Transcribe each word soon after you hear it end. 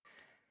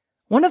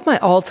One of my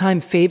all-time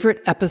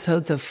favorite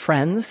episodes of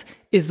Friends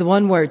is the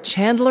one where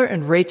Chandler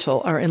and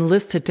Rachel are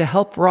enlisted to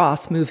help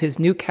Ross move his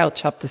new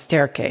couch up the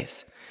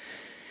staircase.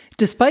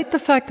 Despite the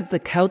fact that the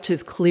couch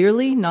is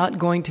clearly not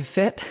going to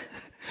fit,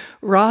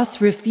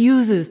 Ross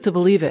refuses to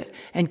believe it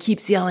and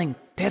keeps yelling,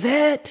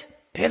 "Pivot!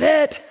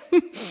 Pivot!"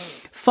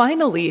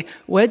 Finally,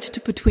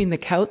 wedged between the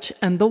couch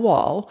and the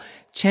wall,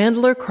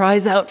 Chandler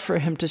cries out for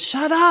him to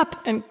shut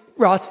up, and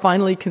Ross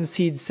finally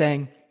concedes,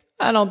 saying,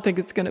 "I don't think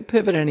it's going to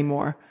pivot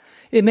anymore."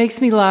 It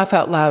makes me laugh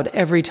out loud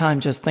every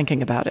time just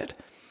thinking about it.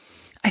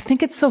 I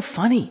think it's so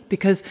funny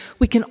because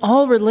we can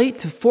all relate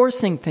to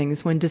forcing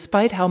things when,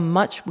 despite how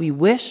much we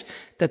wish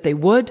that they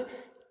would,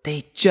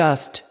 they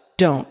just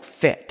don't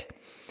fit.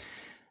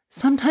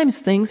 Sometimes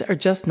things are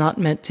just not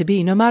meant to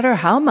be, no matter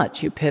how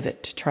much you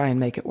pivot to try and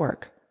make it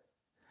work.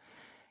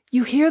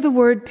 You hear the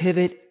word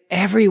pivot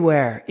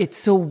everywhere. It's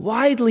so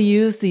widely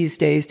used these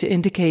days to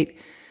indicate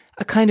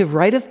a kind of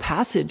rite of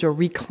passage or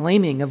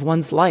reclaiming of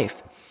one's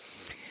life.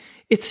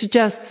 It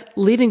suggests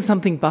leaving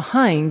something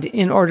behind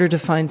in order to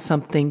find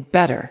something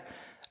better,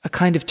 a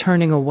kind of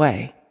turning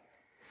away.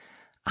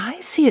 I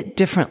see it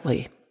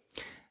differently.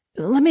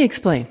 Let me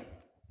explain.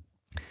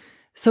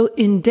 So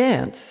in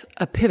dance,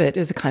 a pivot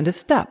is a kind of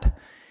step.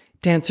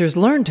 Dancers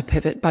learn to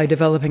pivot by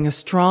developing a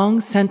strong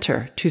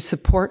center to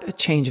support a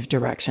change of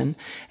direction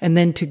and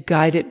then to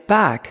guide it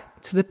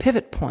back to the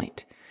pivot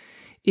point.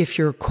 If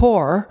your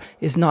core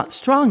is not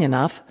strong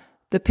enough,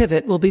 the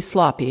pivot will be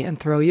sloppy and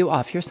throw you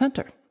off your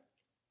center.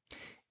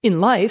 In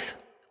life,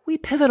 we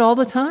pivot all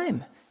the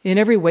time, in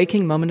every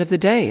waking moment of the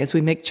day as we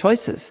make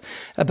choices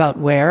about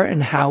where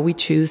and how we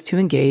choose to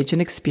engage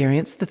and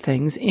experience the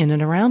things in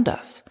and around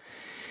us.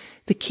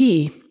 The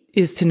key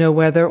is to know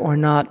whether or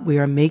not we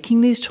are making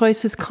these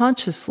choices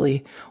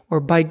consciously or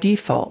by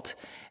default,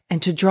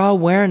 and to draw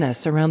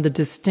awareness around the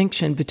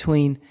distinction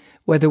between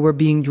whether we're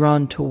being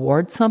drawn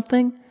toward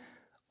something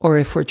or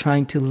if we're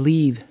trying to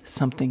leave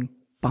something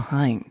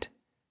behind.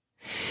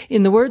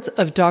 In the words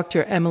of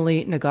Dr.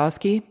 Emily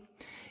Nagoski,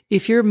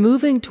 if you're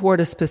moving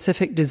toward a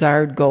specific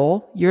desired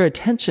goal, your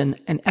attention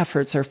and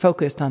efforts are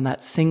focused on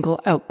that single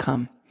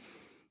outcome.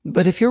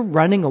 But if you're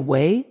running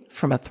away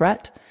from a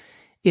threat,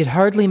 it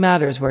hardly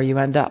matters where you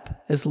end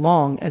up, as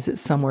long as it's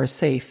somewhere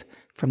safe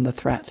from the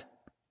threat.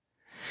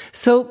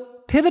 So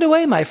pivot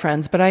away, my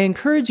friends, but I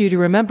encourage you to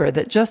remember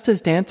that just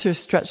as dancers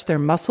stretch their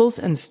muscles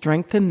and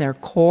strengthen their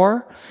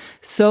core,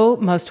 so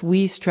must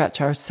we stretch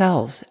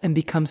ourselves and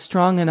become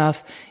strong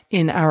enough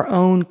in our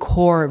own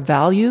core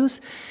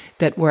values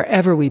that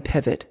wherever we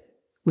pivot,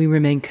 we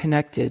remain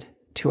connected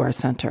to our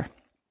center.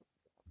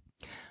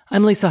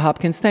 I'm Lisa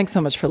Hopkins. Thanks so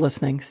much for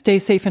listening. Stay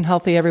safe and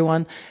healthy,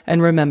 everyone,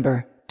 and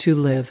remember to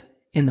live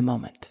in the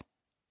moment.